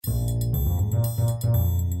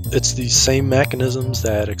It's these same mechanisms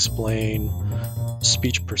that explain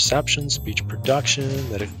speech perception, speech production,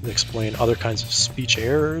 that explain other kinds of speech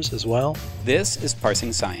errors as well. This is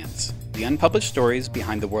Parsing Science, the unpublished stories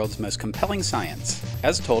behind the world's most compelling science,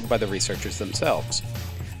 as told by the researchers themselves.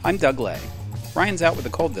 I'm Doug Lay. Ryan's out with a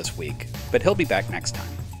cold this week, but he'll be back next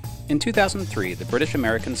time. In 2003, the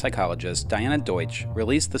British-American psychologist Diana Deutsch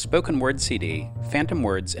released the spoken word CD, Phantom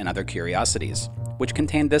Words and Other Curiosities, which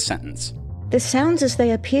contained this sentence. The sounds as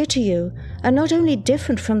they appear to you are not only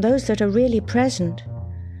different from those that are really present,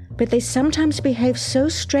 but they sometimes behave so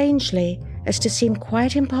strangely as to seem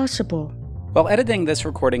quite impossible. While editing this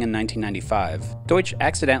recording in 1995, Deutsch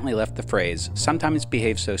accidentally left the phrase, sometimes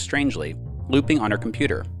behave so strangely, looping on her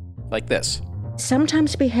computer, like this.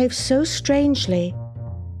 Sometimes behave so strangely,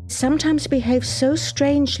 sometimes behave so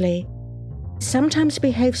strangely, sometimes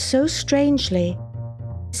behave so strangely,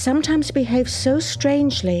 sometimes behave so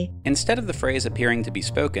strangely. Instead of the phrase appearing to be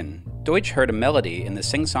spoken, Deutsch heard a melody in the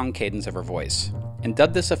sing-song cadence of her voice, and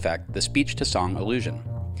dubbed this effect the speech-to-song illusion.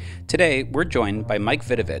 Today, we're joined by Mike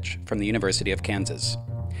Vidovich from the University of Kansas.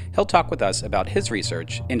 He'll talk with us about his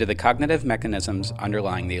research into the cognitive mechanisms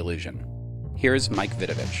underlying the illusion. Here's Mike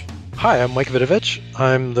Vidovich. Hi, I'm Mike Vidovich.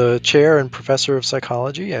 I'm the chair and professor of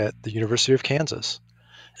psychology at the University of Kansas.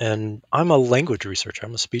 And I'm a language researcher.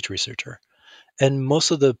 I'm a speech researcher. And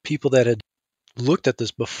most of the people that had looked at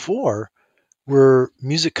this before were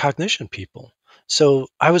music cognition people. So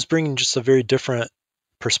I was bringing just a very different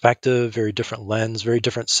perspective, very different lens, very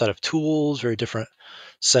different set of tools, very different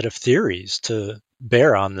set of theories to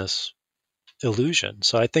bear on this illusion.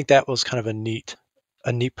 So I think that was kind of a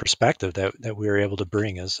neat perspective that we were able to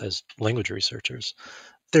bring as language researchers.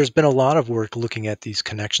 There's been a lot of work looking at these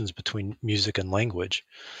connections between music and language.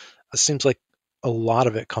 It seems like a lot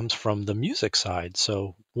of it comes from the music side.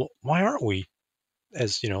 So why aren't we,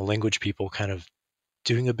 as language people, kind of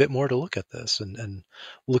doing a bit more to look at this and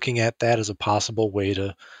looking at that as a possible way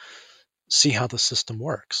to see how the system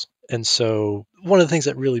works? And so one of the things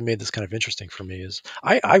that really made this kind of interesting for me is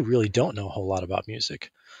I really don't know a whole lot about music.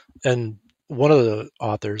 And one of the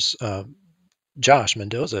authors, Josh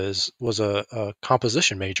Mendoza, was a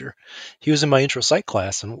composition major. He was in my intro psych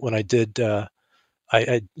class, and when I did,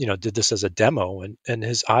 I did this as a demo, and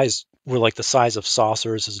his eyes were like the size of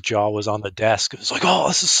saucers. His jaw was on the desk. It was like, oh,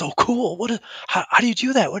 this is so cool. How do you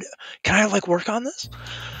do that? Can I work on this?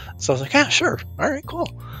 So I was like, yeah, sure. All right, cool.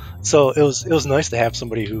 So it was nice to have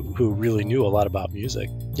somebody who really knew a lot about music,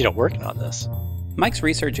 working on this. Mike's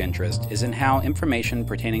research interest is in how information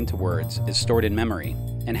pertaining to words is stored in memory,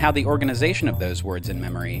 and how the organization of those words in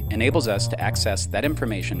memory enables us to access that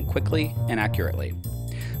information quickly and accurately.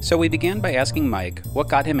 So we began by asking Mike what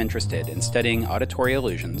got him interested in studying auditory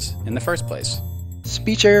illusions in the first place.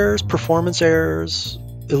 Speech errors, performance errors,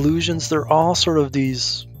 illusions, they're all sort of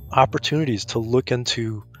these opportunities to look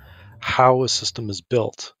into how a system is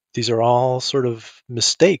built. These are all sort of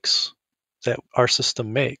mistakes that our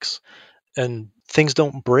system makes. And things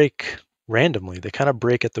don't break randomly. They kind of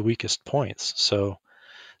break at the weakest points. So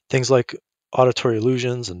things like auditory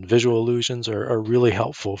illusions and visual illusions are really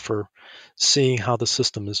helpful for seeing how the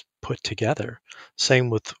system is put together. Same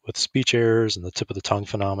with speech errors and the tip of the tongue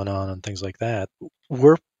phenomenon and things like that.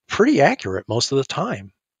 We're pretty accurate most of the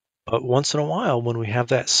time. But once in a while, when we have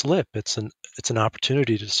that slip, it's an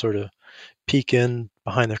opportunity to sort of peek in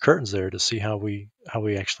behind the curtains there to see how we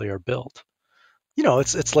actually are built.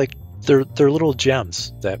 It's like they're little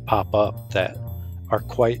gems that pop up that are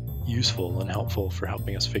quite useful and helpful for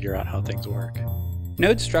helping us figure out how things work.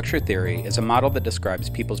 Node structure theory is a model that describes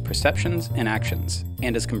people's perceptions and actions,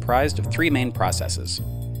 and is comprised of three main processes: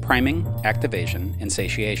 priming, activation, and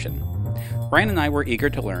satiation. Ryan and I were eager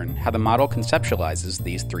to learn how the model conceptualizes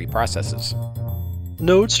these three processes.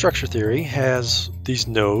 Node structure theory has these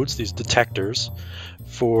nodes, these detectors,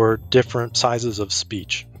 for different sizes of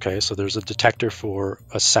speech. Okay, so there's a detector for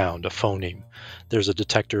a sound, a phoneme. There's a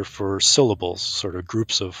detector for syllables, sort of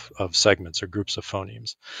groups of segments or groups of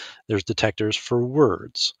phonemes. There's detectors for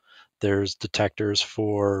words. There's detectors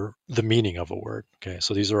for the meaning of a word. Okay,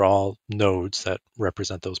 so these are all nodes that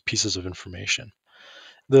represent those pieces of information.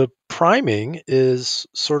 The priming is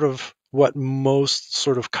sort of what most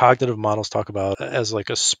sort of cognitive models talk about as like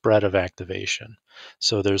a spread of activation.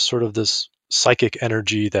 So there's sort of this psychic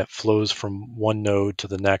energy that flows from one node to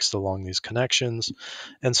the next along these connections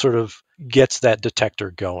and sort of gets that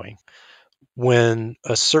detector going. When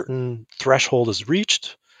a certain threshold is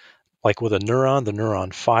reached, like with a neuron, the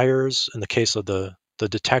neuron fires. In the case of the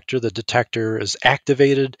detector is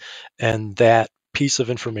activated, and that piece of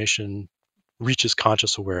information reaches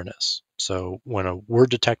conscious awareness. So when a word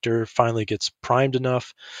detector finally gets primed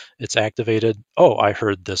enough, it's activated. Oh, I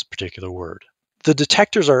heard this particular word. The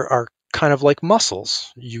detectors are kind of like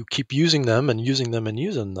muscles. You keep using them and using them and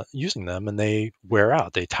using them, and they wear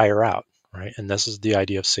out, they tire out, right? And this is the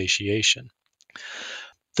idea of satiation.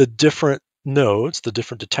 The different nodes, the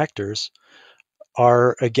different detectors,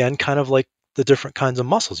 are again kind of like the different kinds of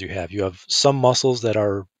muscles you have. You have some muscles that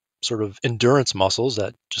are sort of endurance muscles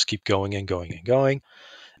that just keep going and going and going.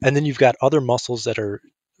 And then you've got other muscles that are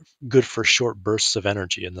good for short bursts of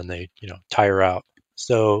energy and then they, tire out.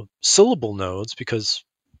 So syllable nodes, because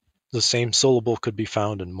the same syllable could be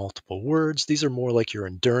found in multiple words, these are more like your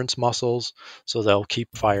endurance muscles, so they'll keep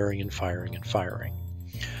firing and firing and firing.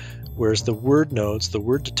 Whereas the word nodes, the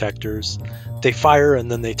word detectors, they fire and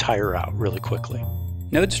then they tire out really quickly.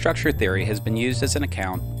 Node structure theory has been used as an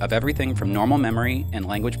account of everything from normal memory and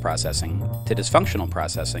language processing to dysfunctional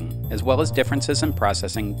processing, as well as differences in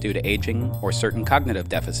processing due to aging or certain cognitive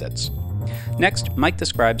deficits. Next, Mike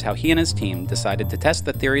describes how he and his team decided to test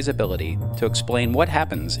the theory's ability to explain what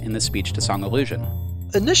happens in the speech-to-song illusion.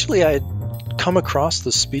 Initially, I had come across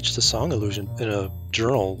the speech-to-song illusion in a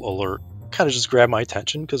journal alert. Kind of just grabbed my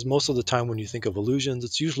attention because most of the time when you think of illusions,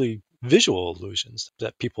 it's usually visual illusions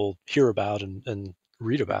that people hear about and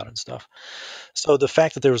read about and stuff. So the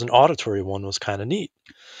fact that there was an auditory one was kind of neat.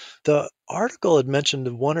 The article had mentioned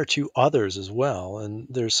one or two others as well, and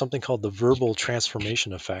there's something called the verbal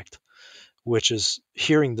transformation effect, which is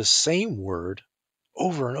hearing the same word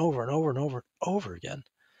over and over and over and over and over again.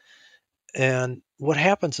 And what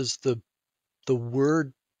happens is the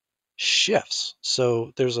word shifts.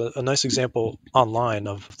 So there's a nice example online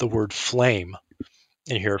of the word flame.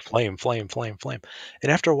 And you hear flame, flame, flame, flame.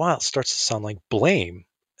 And after a while, it starts to sound like blame,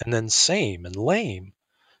 and then same and lame.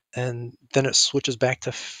 And then it switches back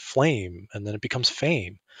to flame, and then it becomes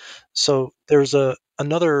fame. So there's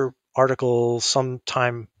another article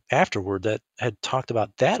sometime afterward that had talked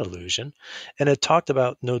about that illusion and had talked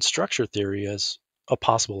about node structure theory as a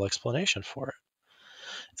possible explanation for it.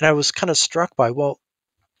 And I was kind of struck by, well,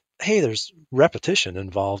 hey, there's repetition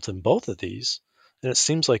involved in both of these, and it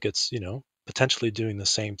seems like it's, potentially doing the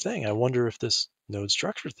same thing. I wonder if this node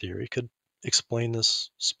structure theory could explain this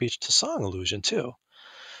speech to song illusion too.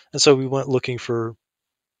 And so we went looking for,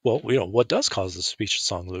 well, what does cause the speech to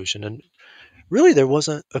song illusion? And really there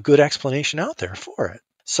wasn't a good explanation out there for it.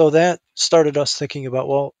 So that started us thinking about,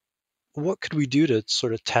 well, what could we do to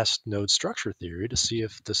sort of test node structure theory to see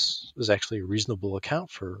if this is actually a reasonable account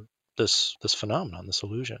for this phenomenon, this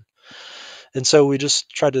illusion? And so we just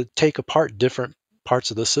tried to take apart different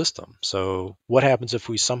parts of the system. So what happens if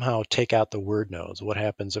we somehow take out the word nodes? What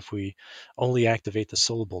happens if we only activate the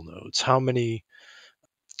syllable nodes? How many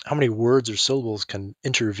words or syllables can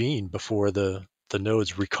intervene before the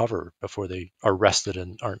nodes recover, before they are rested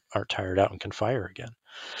and aren't tired out and can fire again?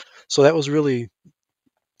 So that was really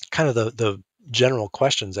kind of the general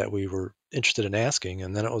questions that we were interested in asking,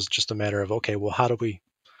 and then it was just a matter of, okay, well, how do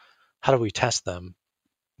we test them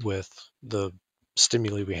with the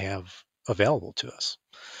stimuli we have available to us?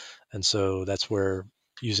 And so that's where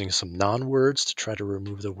using some non-words to try to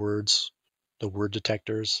remove the words, the word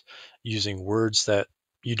detectors, using words that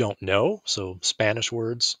you don't know, so Spanish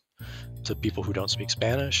words to people who don't speak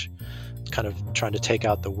Spanish, kind of trying to take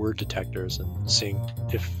out the word detectors and seeing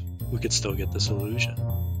if we could still get this illusion.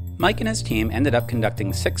 Mike and his team ended up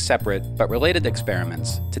conducting 6 separate but related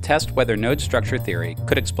experiments to test whether node structure theory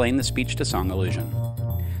could explain the speech-to-song illusion.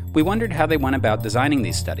 We wondered how they went about designing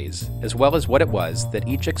these studies, as well as what it was that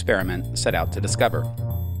each experiment set out to discover.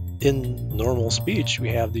 In normal speech, we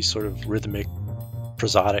have these sort of rhythmic,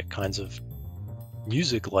 prosodic kinds of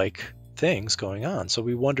music-like things going on. So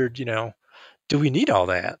we wondered, do we need all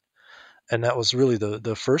that? And that was really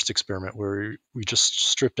the first experiment where we just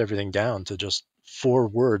stripped everything down to just 4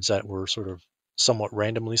 words that were sort of somewhat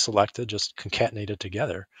randomly selected, just concatenated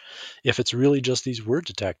together. If it's really just these word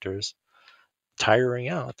detectors tiring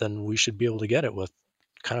out, then we should be able to get it with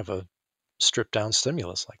kind of a stripped down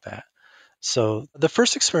stimulus like that. So the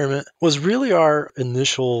first experiment was really our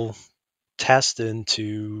initial test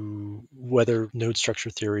into whether node structure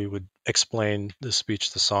theory would explain the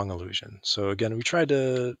speech to song illusion. So again, we tried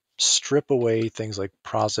to strip away things like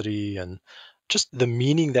prosody and just the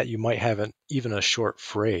meaning that you might have in even a short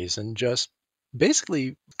phrase, and just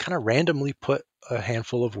basically kind of randomly put a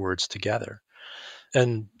handful of words together.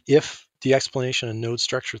 And if the explanation in node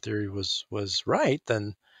structure theory was right,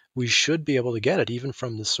 then we should be able to get it even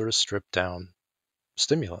from this sort of stripped down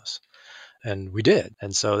stimulus. And we did.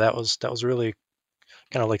 And so that was really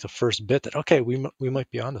kind of like the first bit that, okay, we might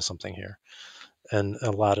be onto something here, and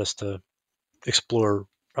allowed us to explore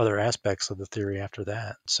other aspects of the theory after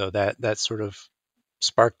that. So that sort of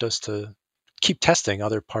sparked us to keep testing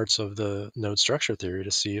other parts of the node structure theory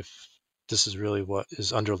to see if this is really what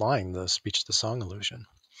is underlying the speech-to-song illusion.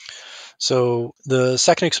 So the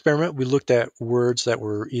second experiment, we looked at words that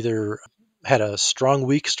were either had a strong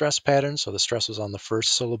weak stress pattern, so the stress was on the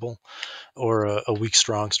first syllable, or a weak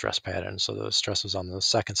strong stress pattern, so the stress was on the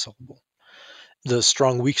second syllable. The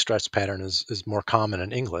strong weak stress pattern is more common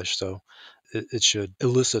in English, so it should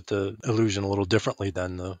elicit the illusion a little differently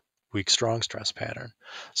than the weak strong stress pattern.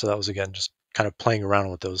 So that was, again, just kind of playing around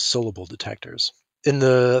with those syllable detectors. In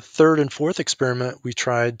the third and fourth experiment, we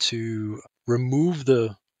tried to remove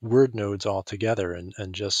the word nodes altogether and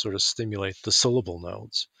just sort of stimulate the syllable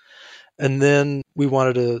nodes. And then we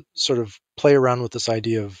wanted to sort of play around with this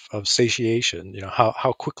idea of satiation.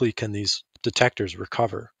 How quickly can these detectors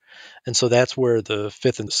recover? And so that's where the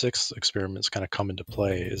fifth and sixth experiments kind of come into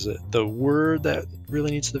play. Is it the word that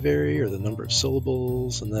really needs to vary, or the number of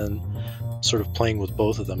syllables? And then sort of playing with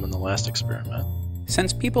both of them in the last experiment.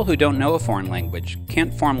 Since people who don't know a foreign language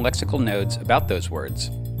can't form lexical nodes about those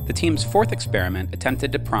words, the team's fourth experiment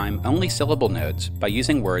attempted to prime only syllable nodes by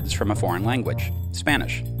using words from a foreign language,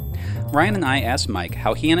 Spanish. Ryan and I asked Mike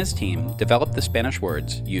how he and his team developed the Spanish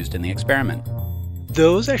words used in the experiment.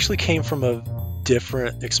 Those actually came from a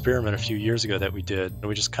different experiment a few years ago that we did, and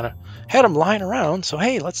we just kind of had them lying around. So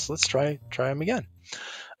hey, let's try them again.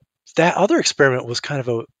 That other experiment was kind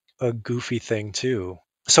of a goofy thing too.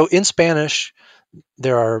 So in Spanish,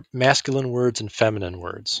 there are masculine words and feminine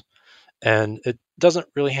words, and it doesn't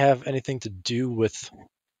really have anything to do with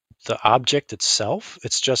the object itself.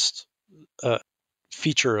 It's just a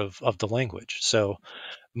feature of the language. So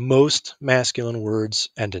most masculine words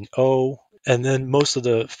end in O, and then most of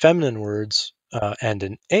the feminine words end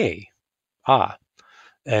in a,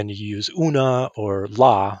 and you use una or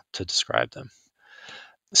la to describe them.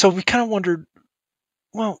 So we kind of wondered,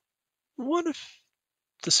 well, what if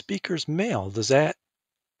the speaker's male? Does that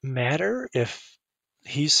matter if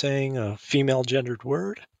he's saying a female gendered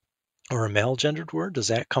word or a male gendered word? Does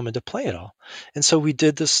that come into play at all? And so we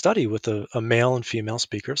did this study with a male and female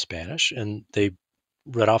speaker of Spanish, and they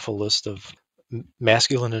read off a list of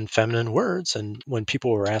masculine and feminine words. And when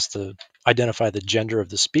people were asked to identify the gender of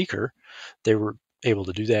the speaker, they were able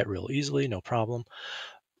to do that real easily, no problem.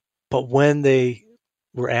 But when they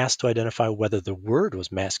were asked to identify whether the word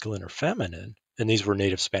was masculine or feminine, and these were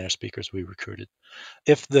native Spanish speakers we recruited,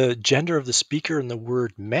 if the gender of the speaker and the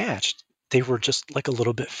word matched, they were just like a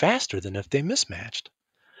little bit faster than if they mismatched.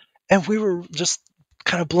 And we were just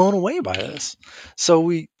kind of blown away by this. So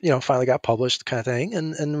we, finally got published kind of thing,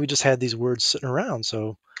 and we just had these words sitting around.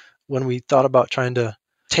 So when we thought about trying to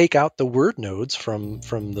take out the word nodes from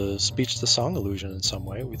the speech-to-song illusion in some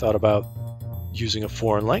way, we thought about using a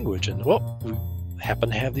foreign language, and we happen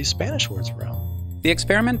to have these Spanish words around. The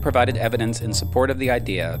experiment provided evidence in support of the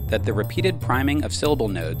idea that the repeated priming of syllable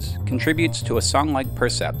nodes contributes to a song-like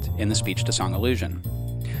percept in the speech-to-song illusion.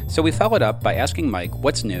 So we followed up by asking Mike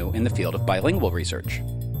what's new in the field of bilingual research.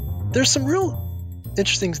 There's some real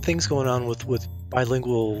interesting things going on with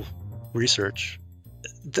bilingual research.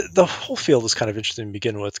 The whole field is kind of interesting to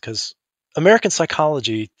begin with, because American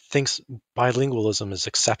psychology thinks bilingualism is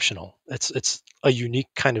exceptional. It's a unique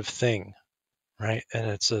kind of thing, right?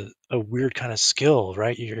 And it's a weird kind of skill,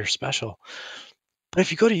 right? You're special. But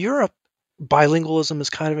if you go to Europe, bilingualism is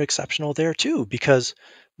kind of exceptional there too, because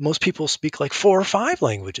most people speak like 4 or 5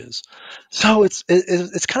 languages. So it's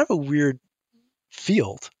kind of a weird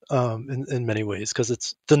field in many ways, because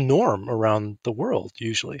it's the norm around the world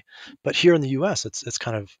usually. But here in the US, it's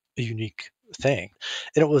kind of a unique thing.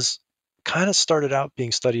 And it was kind of started out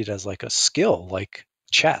being studied as like a skill, like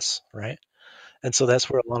chess, right? And so that's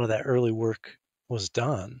where a lot of that early work was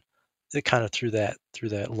done. It kind of through that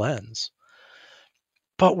lens.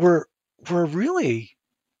 But we're really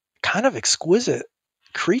kind of exquisite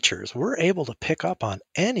creatures. We're able to pick up on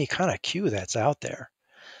any kind of cue that's out there.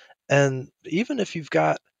 And even if you've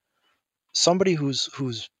got somebody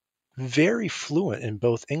who's very fluent in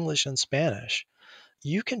both English and Spanish,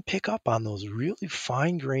 you can pick up on those really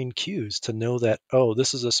fine-grained cues to know that, oh,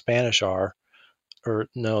 this is a Spanish R, or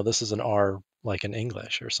no, this is an R like in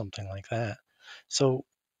English, or something like that. So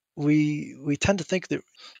we tend to think that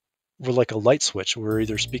we're like a light switch. We're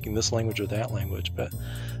either speaking this language or that language, but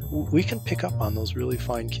we can pick up on those really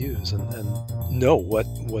fine cues and know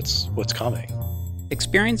what's coming.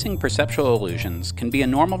 Experiencing perceptual illusions can be a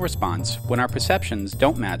normal response when our perceptions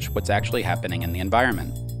don't match what's actually happening in the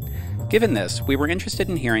environment. Given this, we were interested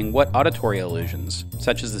in hearing what auditory illusions,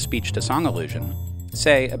 such as the speech-to-song illusion,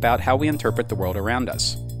 say about how we interpret the world around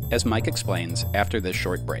us, as Mike explains after this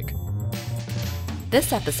short break.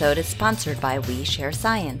 This episode is sponsored by We Share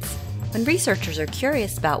Science. When researchers are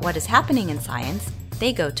curious about what is happening in science,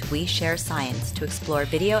 they go to We Share Science to explore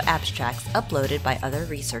video abstracts uploaded by other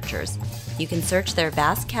researchers. You can search their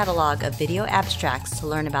vast catalog of video abstracts to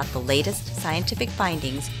learn about the latest scientific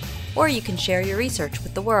findings, or you can share your research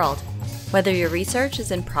with the world. Whether your research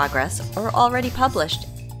is in progress or already published,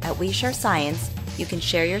 at We Share Science, you can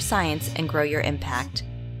share your science and grow your impact.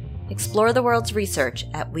 Explore the world's research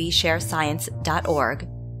at WeShareScience.org.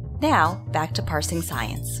 Now, back to Parsing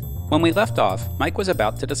Science. When we left off, Mike was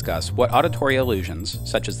about to discuss what auditory illusions,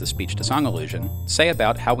 such as the speech-to-song illusion, say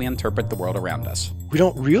about how we interpret the world around us. We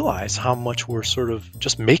don't realize how much we're sort of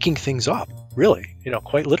just making things up, really,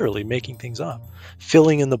 quite literally making things up,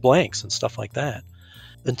 filling in the blanks and stuff like that,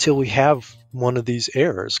 until we have one of these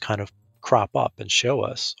errors kind of crop up and show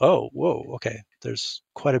us, oh, whoa, okay, there's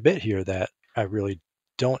quite a bit here that I really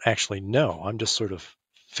don't actually know. I'm just sort of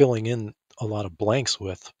filling in a lot of blanks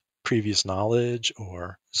with previous knowledge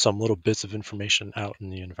or some little bits of information out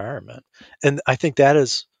in the environment. And I think that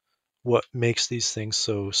is what makes these things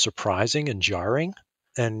so surprising and jarring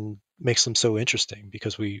and makes them so interesting,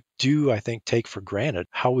 because we do, I think, take for granted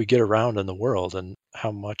how we get around in the world and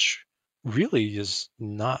how much really is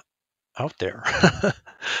not out there,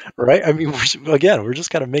 right? I mean, we're just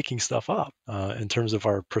kind of making stuff up in terms of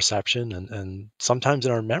our perception and sometimes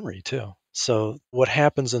in our memory too. So what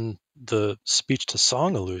happens in the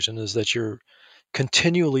speech-to-song illusion is that you're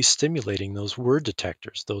continually stimulating those word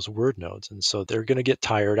detectors, those word nodes, and so they're going to get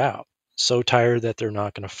tired out, so tired that they're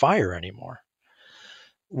not going to fire anymore,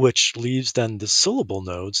 which leaves then the syllable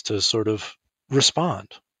nodes to sort of respond,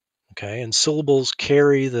 okay? And syllables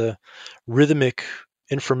carry the rhythmic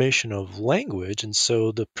information of language, and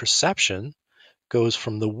so the perception goes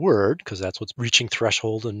from the word, because that's what's reaching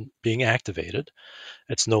threshold and being activated.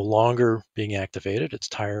 It's no longer being activated, it's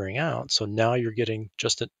tiring out. So now you're getting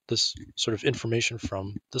just this sort of information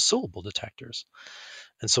from the syllable detectors.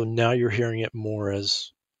 And so now you're hearing it more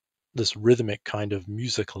as this rhythmic kind of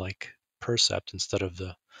music-like percept instead of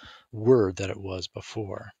the word that it was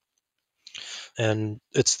before. And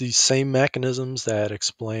it's these same mechanisms that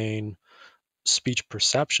explain speech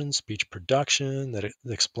perception, speech production, that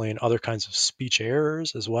explain other kinds of speech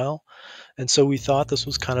errors as well. And so we thought this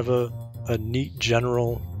was kind of a neat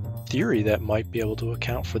general theory that might be able to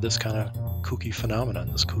account for this kind of kooky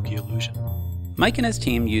phenomenon, this kooky illusion. Mike and his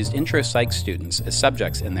team used intro psych students as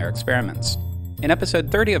subjects in their experiments. In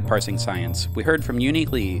episode 30 of Parsing Science, we heard from Uni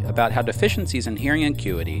Lee about how deficiencies in hearing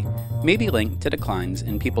acuity may be linked to declines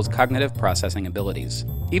in people's cognitive processing abilities,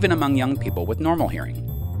 even among young people with normal hearing.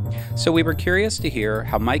 So we were curious to hear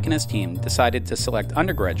how Mike and his team decided to select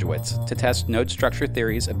undergraduates to test node structure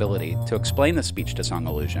theory's ability to explain the speech-to-song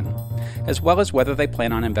illusion, as well as whether they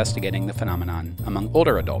plan on investigating the phenomenon among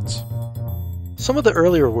older adults. Some of the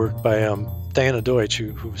earlier work by Diana Deutsch,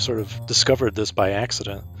 who sort of discovered this by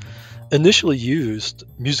accident, initially used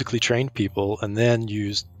musically trained people and then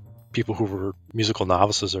used people who were musical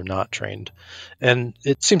novices or not trained. And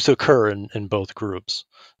it seems to occur in both groups.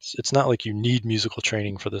 It's not like you need musical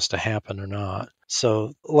training for this to happen or not.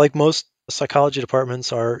 So like most psychology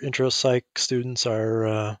departments, our intro psych students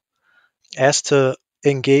are asked to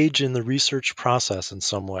engage in the research process in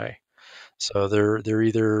some way. So they're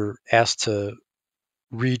either asked to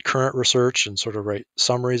read current research and sort of write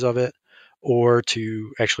summaries of it, or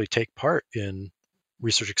to actually take part in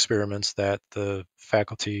research experiments that the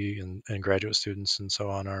faculty and graduate students and so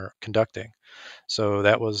on are conducting. So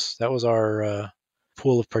that was our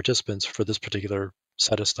pool of participants for this particular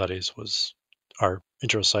set of studies, was our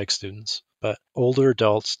intro psych students. But older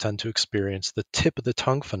adults tend to experience the tip of the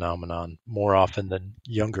tongue phenomenon more often than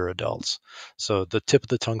younger adults. So the tip of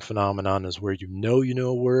the tongue phenomenon is where you know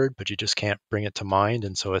a word, but you just can't bring it to mind,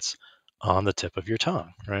 and so it's on the tip of your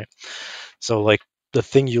tongue, right? So like the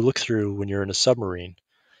thing you look through when you're in a submarine,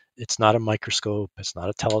 it's not a microscope, it's not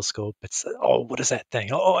a telescope, it's, oh, what is that thing?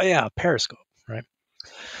 Oh yeah, a periscope, right?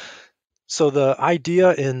 So the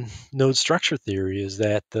idea in node structure theory is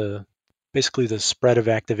that basically the spread of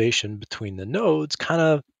activation between the nodes kind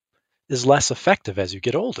of is less effective as you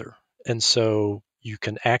get older. And so you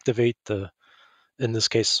can activate in this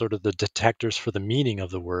case, sort of the detectors for the meaning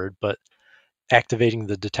of the word, but activating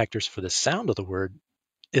the detectors for the sound of the word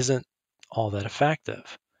isn't all that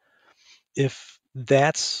effective. If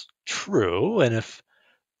that's true, and if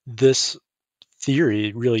this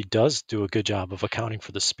theory really does do a good job of accounting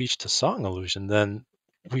for the speech-to-song illusion, then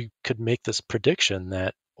we could make this prediction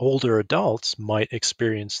that older adults might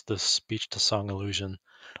experience the speech-to-song illusion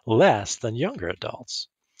less than younger adults.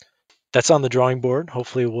 that's on the drawing board.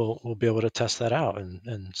 Hopefully we'll be able to test that out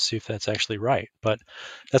and see if that's actually right. But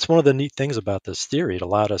that's one of the neat things about this theory. It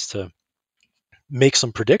allowed us to make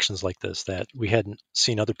some predictions like this that we hadn't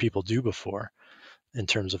seen other people do before in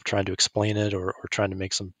terms of trying to explain it or trying to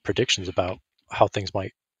make some predictions about how things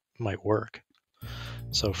might work.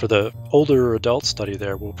 So for the older adult study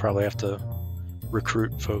there, we'll probably have to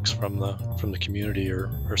recruit folks from the community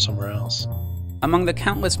or somewhere else. Among the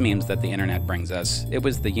countless memes that the internet brings us, it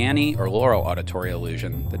was the Yanny or Laurel auditory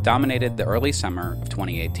illusion that dominated the early summer of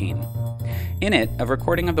 2018. In it, a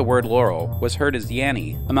recording of the word Laurel was heard as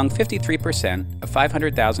Yanny among 53% of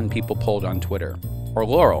 500,000 people polled on Twitter, or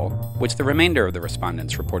Laurel, which the remainder of the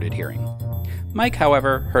respondents reported hearing. Mike,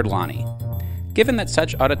 however, heard Lonnie. Given that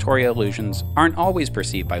such auditory illusions aren't always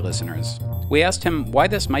perceived by listeners, we asked him why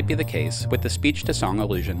this might be the case with the speech-to-song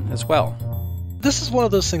illusion as well. This is one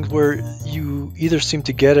of those things where you either seem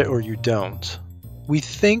to get it or you don't. We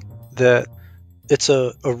think that it's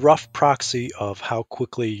a rough proxy of how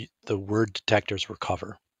quickly the word detectors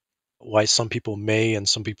recover, why some people may and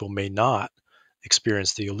some people may not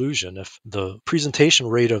experience the illusion. If the presentation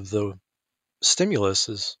rate of the stimulus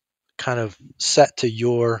is kind of set to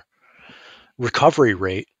your recovery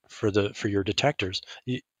rate for your detectors,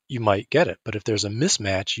 you might get it. But if there's a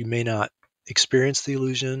mismatch, you may not experience the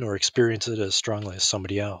illusion or experience it as strongly as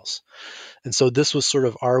somebody else. And so this was sort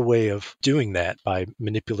of our way of doing that by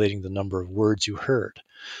manipulating the number of words you heard.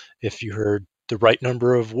 If you heard the right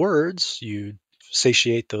number of words, you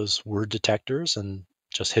satiate those word detectors and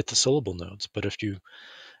just hit the syllable nodes. But if you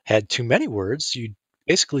had too many words, you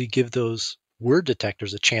basically give those word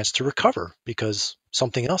detectors a chance to recover because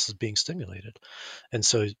something else is being stimulated. And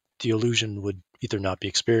so the illusion would either not be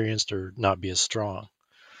experienced or not be as strong.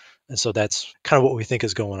 And so that's kind of what we think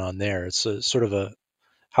is going on there. It's sort of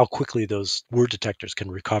how quickly those word detectors can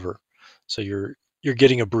recover. So you're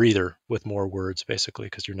getting a breather with more words, basically,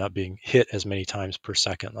 because you're not being hit as many times per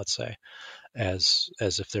second, let's say, as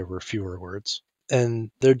if there were fewer words. And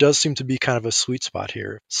there does seem to be kind of a sweet spot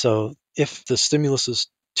here. So if the stimulus is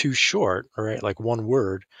too short, all right, like one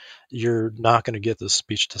word, you're not going to get the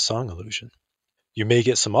speech-to-song illusion. You may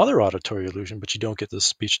get some other auditory illusion, but you don't get the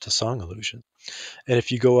speech-to-song illusion. And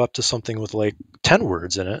if you go up to something with like 10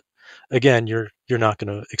 words in it, again, you're not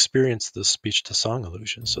going to experience the speech-to-song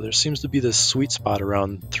illusion. So there seems to be this sweet spot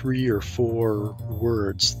around 3 or 4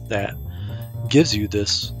 words that gives you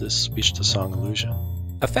this speech-to-song illusion.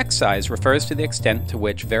 Effect size refers to the extent to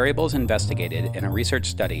which variables investigated in a research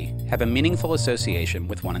study have a meaningful association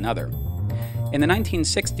with one another. In the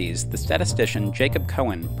 1960s, the statistician Jacob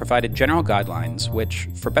Cohen provided general guidelines which,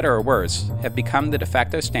 for better or worse, have become the de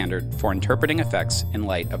facto standard for interpreting effects in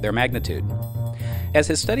light of their magnitude. As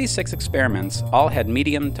his study's 6 experiments all had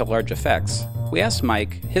medium to large effects, we asked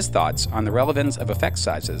Mike his thoughts on the relevance of effect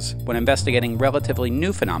sizes when investigating relatively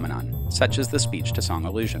new phenomenon, such as the speech-to-song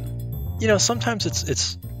illusion. Sometimes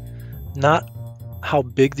it's not how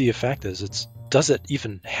big the effect is, it's does it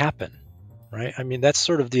even happen? Right? I mean, that's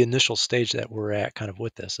sort of the initial stage that we're at kind of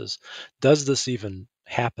with this is, does this even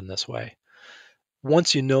happen this way?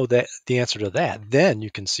 Once you know that the answer to that, then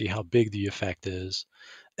you can see how big the effect is.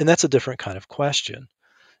 And that's a different kind of question.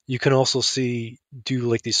 You can also do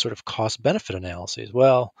like these sort of cost benefit analyses.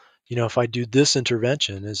 Well, if I do this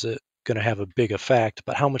intervention, is it going to have a big effect,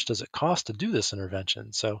 but how much does it cost to do this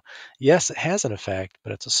intervention? So yes, it has an effect,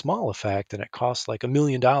 but it's a small effect and it costs like $1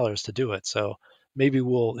 million to do it. So maybe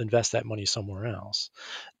we'll invest that money somewhere else.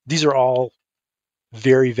 These are all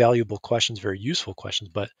very valuable questions, very useful questions,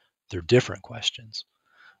 but they're different questions.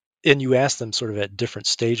 And you ask them sort of at different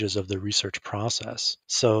stages of the research process.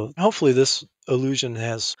 So hopefully this illusion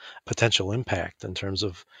has potential impact in terms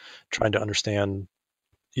of trying to understand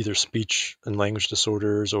either speech and language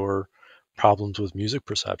disorders or problems with music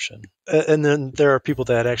perception. And then there are people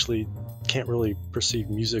that actually can't really perceive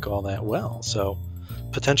music all that well. So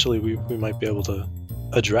potentially we might be able to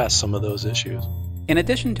address some of those issues. In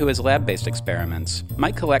addition to his lab-based experiments,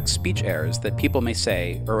 Mike collects speech errors that people may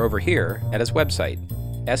say or overhear at his website,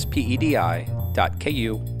 spedi.ku.edu.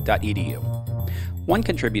 One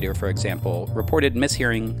contributor, for example, reported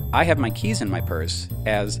mishearing "I have my keys in my purse"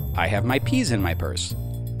 as "I have my peas in my purse."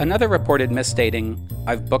 Another reported misstating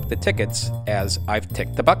 "I've booked the tickets" as "I've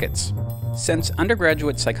ticked the buckets." Since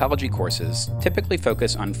undergraduate psychology courses typically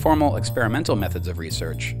focus on formal experimental methods of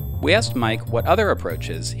research, we asked Mike what other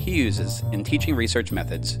approaches he uses in teaching research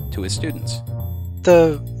methods to his students.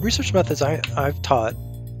 The research methods I've taught,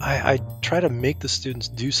 I try to make the students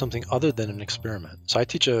do something other than an experiment. So I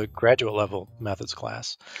teach a graduate level methods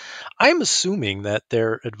class. I'm assuming that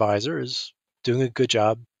their advisor is doing a good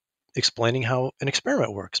job explaining how an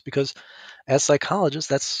experiment works, because as psychologists,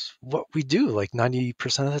 that's what we do like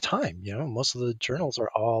 90% of the time. Most of the journals are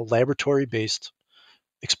all laboratory-based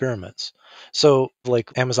experiments. So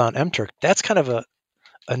like Amazon MTurk, that's kind of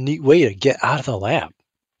a neat way to get out of the lab.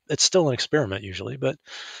 It's still an experiment usually, but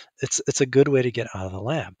it's a good way to get out of the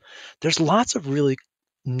lab. There's lots of really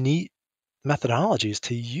neat methodologies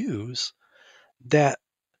to use that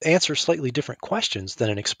answer slightly different questions than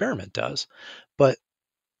an experiment does. But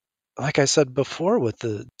like I said before, with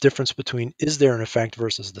the difference between is there an effect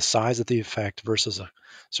versus the size of the effect versus a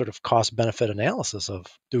sort of cost-benefit analysis of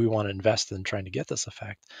do we want to invest in trying to get this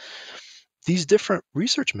effect, these different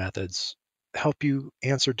research methods help you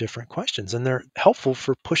answer different questions, and they're helpful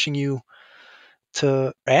for pushing you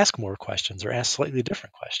to ask more questions or ask slightly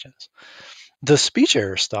different questions. The speech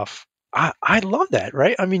error stuff, I love that,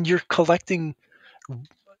 right? I mean, you're collecting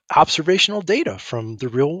observational data from the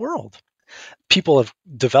real world. People have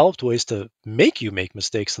developed ways to make you make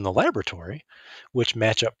mistakes in the laboratory, which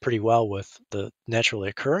match up pretty well with the naturally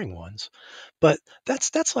occurring ones. But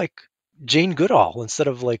that's like Jane Goodall. Instead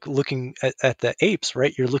of like looking at the apes,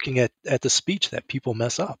 right? You're looking at the speech that people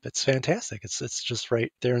mess up. It's fantastic. It's just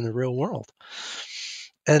right there in the real world.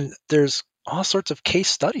 And there's all sorts of case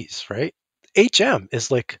studies, right? HM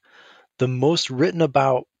is like the most written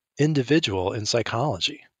about individual in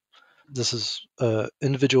psychology. This is an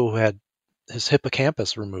individual who had his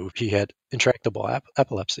hippocampus removed. He had intractable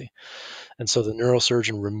epilepsy. And so the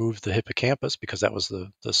neurosurgeon removed the hippocampus because that was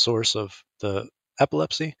the source of the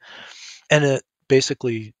epilepsy. And it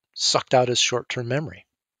basically sucked out his short-term memory.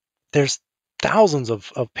 There's thousands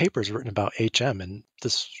of papers written about HM and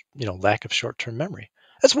this, lack of short-term memory.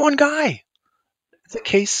 That's one guy. It's a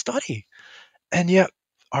case study. And yet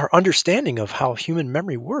our understanding of how human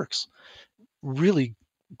memory works really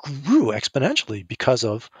grew exponentially because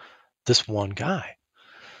of this one guy.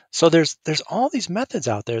 So there's all these methods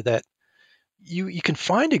out there that you can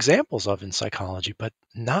find examples of in psychology, but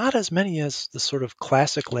not as many as the sort of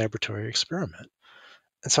classic laboratory experiment.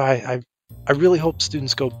 And so I really hope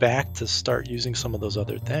students go back to start using some of those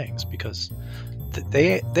other things, because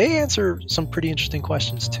they answer some pretty interesting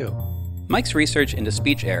questions too. Mike's research into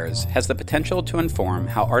speech errors has the potential to inform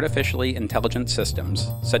how artificially intelligent systems,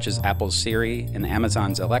 such as Apple's Siri and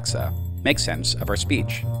Amazon's Alexa, make sense of our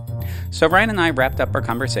speech. So Ryan and I wrapped up our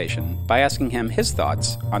conversation by asking him his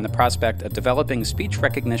thoughts on the prospect of developing speech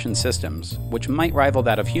recognition systems which might rival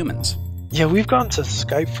that of humans. Yeah, we've gone to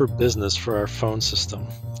Skype for Business for our phone system,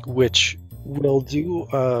 which will do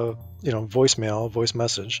voicemail, voice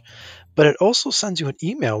message, but it also sends you an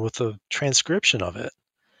email with a transcription of it.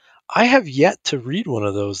 I have yet to read one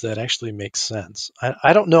of those that actually makes sense.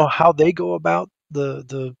 I don't know how they go about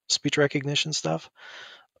the speech recognition stuff,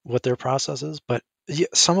 what their process is, but yeah,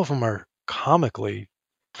 some of them are comically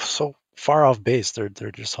so far off base. They're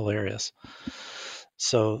just hilarious.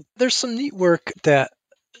 So there's some neat work that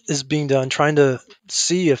is being done trying to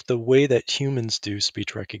see if the way that humans do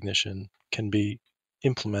speech recognition can be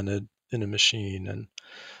implemented in a machine, and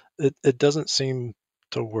it doesn't seem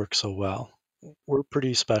to work so well. We're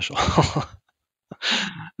pretty special.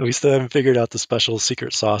 We still haven't figured out the special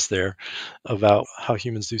secret sauce there about how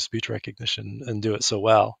humans do speech recognition and do it so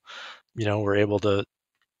well. We're able to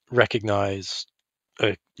recognize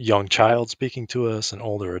a young child speaking to us, an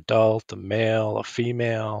older adult, a male, a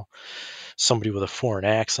female, somebody with a foreign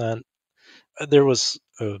accent. There was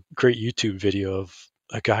a great YouTube video of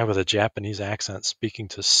a guy with a Japanese accent speaking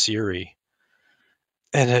to Siri.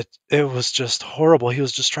 And it was just horrible. He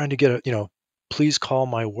was just trying to get please call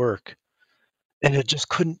my work. And it just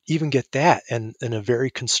couldn't even get that in a very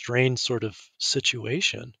constrained sort of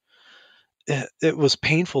situation. It was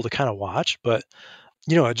painful to kind of watch, but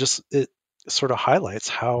it sort of highlights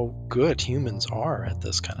how good humans are at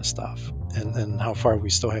this kind of stuff, and how far we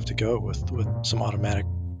still have to go with some automatic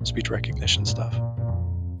speech recognition stuff.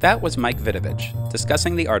 That was Mike Vidovich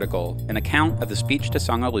discussing the article, An Account of the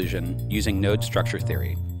Speech-to-Song Illusion Using Node Structure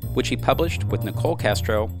Theory, which he published with Nicole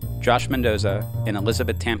Castro, Josh Mendoza, and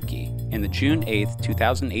Elizabeth Tampke in the June 8,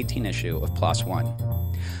 2018 issue of PLOS One.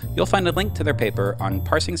 You'll find a link to their paper on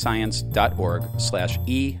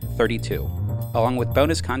parsingscience.org/E32, along with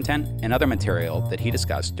bonus content and other material that he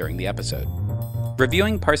discussed during the episode.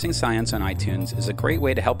 Reviewing Parsing Science on iTunes is a great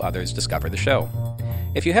way to help others discover the show.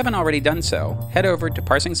 If you haven't already done so, head over to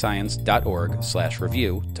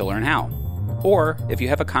parsingscience.org/review to learn how. Or, if you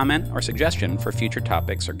have a comment or suggestion for future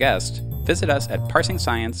topics or guests, visit us at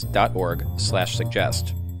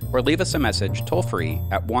parsingscience.org/suggest, or leave us a message toll-free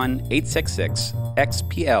at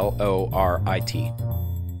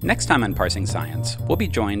 1-866-XPLORIT. Next time on Parsing Science, we'll be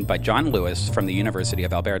joined by John Lewis from the University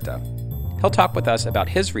of Alberta. He'll talk with us about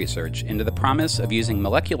his research into the promise of using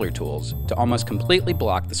molecular tools to almost completely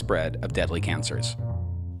block the spread of deadly cancers.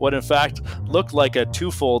 What in fact looked like a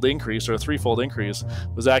 2-fold increase or a 3-fold increase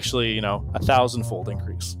was actually, a 1,000-fold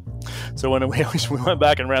increase. So when we went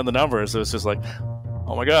back and ran the numbers, it was just like,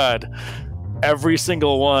 oh my God, every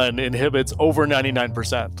single one inhibits over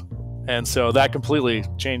 99%. And so that completely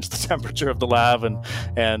changed the temperature of the lab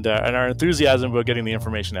and our enthusiasm about getting the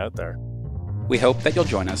information out there. We hope that you'll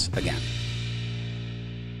join us again.